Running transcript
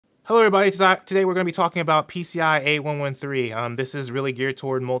Hello everybody, today we're going to be talking about PCI A1.1.3. This is really geared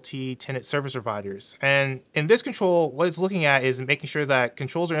toward multi-tenant service providers. And in this control, what it's looking at is making sure that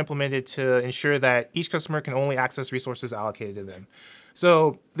controls are implemented to ensure that each customer can only access resources allocated to them.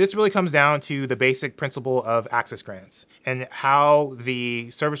 So this really comes down to the basic principle of access grants and how the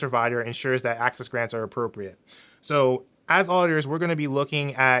service provider ensures that access grants are appropriate. So as auditors, we're going to be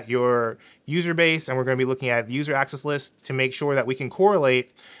looking at your user base and we're going to be looking at the user access list to make sure that we can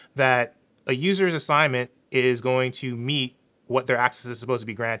correlate that a user's assignment is going to meet what their access is supposed to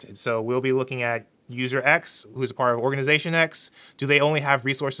be granted. So we'll be looking at user X, who's a part of organization X. Do they only have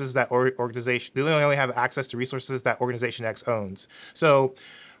resources that do they only have access to resources that organization X owns? So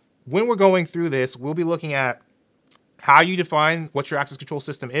when we're going through this, we'll be looking at how you define what your access control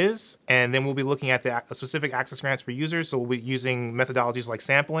system is, and then we'll be looking at the specific access grants for users. So we'll be using methodologies like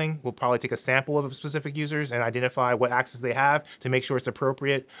sampling. We'll probably take a sample of specific users and identify what access they have to make sure it's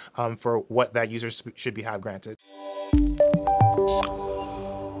appropriate for what that user should have granted.